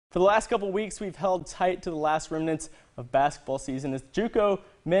For the last couple weeks, we've held tight to the last remnants of basketball season as JUCO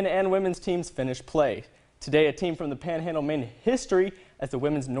men and women's teams finish play. Today, a team from the Panhandle made history as the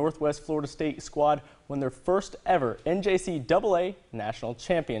women's Northwest Florida State squad won their first ever NJCAA National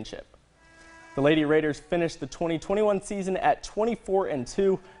Championship. The Lady Raiders finished the 2021 season at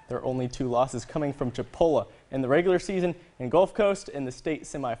 24-2. Their only two losses coming from Chipola in the regular season and Gulf Coast in the state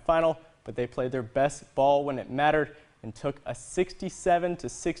semifinal, but they played their best ball when it mattered and took a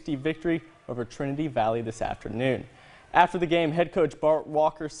 67-60 victory over Trinity Valley this afternoon. After the game, head coach Bart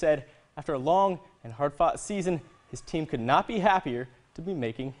Walker said after a long and hard-fought season, his team could not be happier to be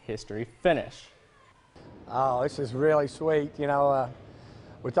making history finish. Oh, this is really sweet.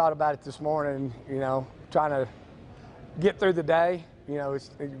 We thought about it this morning, trying to get through the day.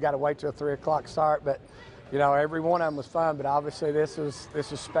 You've got to wait till a 3 o'clock start, but every one of them was fun, but obviously this is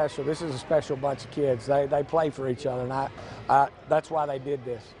special. This is a special bunch of kids. They play for each other, and that's why they did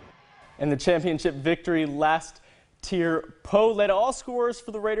this. In the championship victory last tier, Poe led all scorers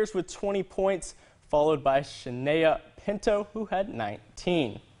for the Raiders with 20 points, followed by Shania Pinto, who had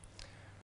 19.